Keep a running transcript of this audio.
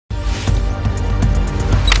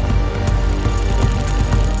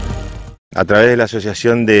A través de la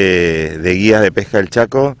Asociación de Guías de Pesca del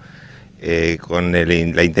Chaco, con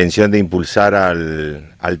la intención de impulsar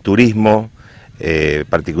al turismo,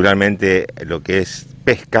 particularmente lo que es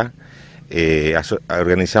pesca,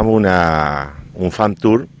 organizamos un fan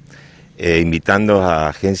tour invitando a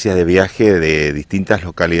agencias de viaje de distintas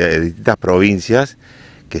localidades, de distintas provincias,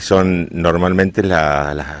 que son normalmente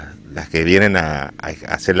las que vienen a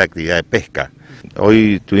hacer la actividad de pesca.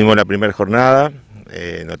 Hoy tuvimos la primera jornada.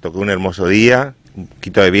 Nos tocó un hermoso día, un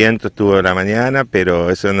poquito de viento estuvo en la mañana, pero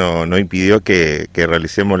eso no impidió que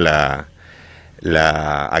realicemos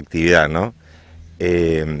la actividad, ¿no?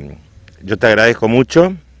 Yo te agradezco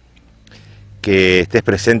mucho que estés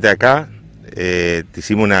presente acá, te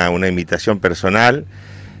hicimos una invitación personal,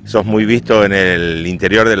 sos muy visto en el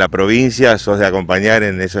interior de la provincia, sos de acompañar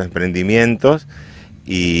en esos emprendimientos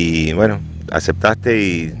y bueno, aceptaste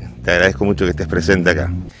y te agradezco mucho que estés presente acá.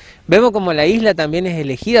 Vemos como la isla también es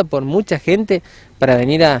elegida por mucha gente para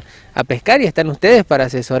venir a pescar y están ustedes para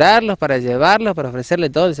asesorarlos, para llevarlos, para ofrecerle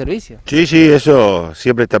todo el servicio. Sí, eso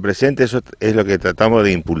siempre está presente, eso es lo que tratamos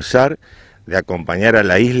de impulsar, de acompañar a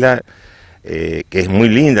la isla, que es muy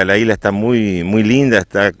linda, la isla está muy linda,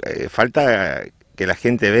 falta que la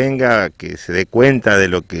gente venga, que se dé cuenta de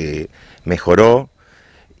lo que mejoró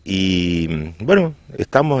y bueno,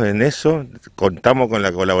 estamos en eso, contamos con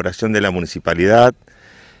la colaboración de la municipalidad.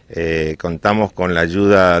 Contamos con la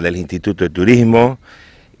ayuda del Instituto de Turismo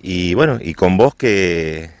y bueno, y con vos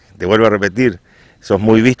que, te vuelvo a repetir, sos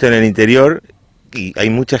muy visto en el interior y hay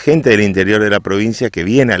mucha gente del interior de la provincia que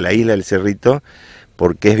viene a la isla del Cerrito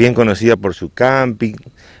porque es bien conocida por su camping,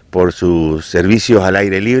 por sus servicios al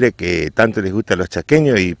aire libre que tanto les gusta a los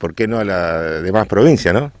chaqueños y por qué no a las demás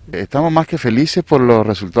provincias, ¿no? Estamos más que felices por los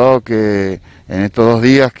resultados que en estos 2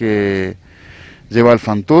 días que lleva el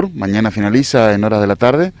fan tour, mañana finaliza en horas de la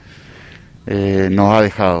tarde, nos ha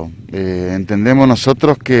dejado. Entendemos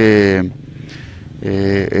nosotros que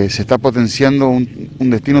se está potenciando un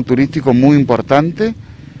destino turístico muy importante,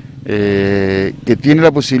 que tiene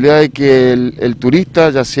la posibilidad de que el turista,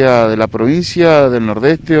 ya sea de la provincia del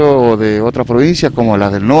Nordeste o de otras provincias como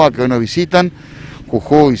las del NOA que hoy nos visitan,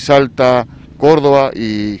 Jujuy, Salta, Córdoba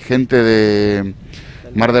y gente de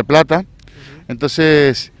Mar del Plata,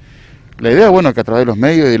 entonces la idea, bueno, que a través de los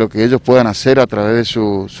medios y de lo que ellos puedan hacer a través de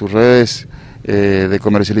sus redes de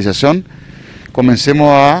comercialización, comencemos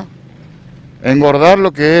a engordar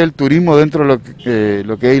lo que es el turismo dentro de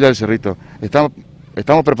lo que es Isla del Cerrito.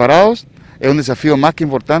 Estamos preparados, es un desafío más que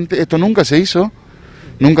importante, esto nunca se hizo,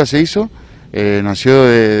 nació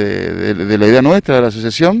de la idea nuestra, de la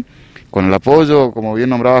asociación, con el apoyo, como bien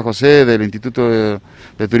nombraba José, del Instituto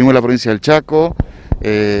de Turismo de la provincia del Chaco,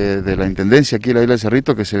 de la Intendencia aquí en la Isla del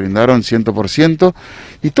Cerrito, que se brindaron 100%,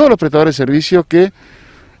 y todos los prestadores de servicios que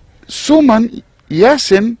suman y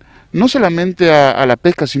hacen no solamente a la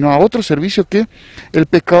pesca, sino a otros servicios que el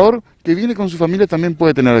pescador que viene con su familia también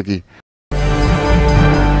puede tener aquí.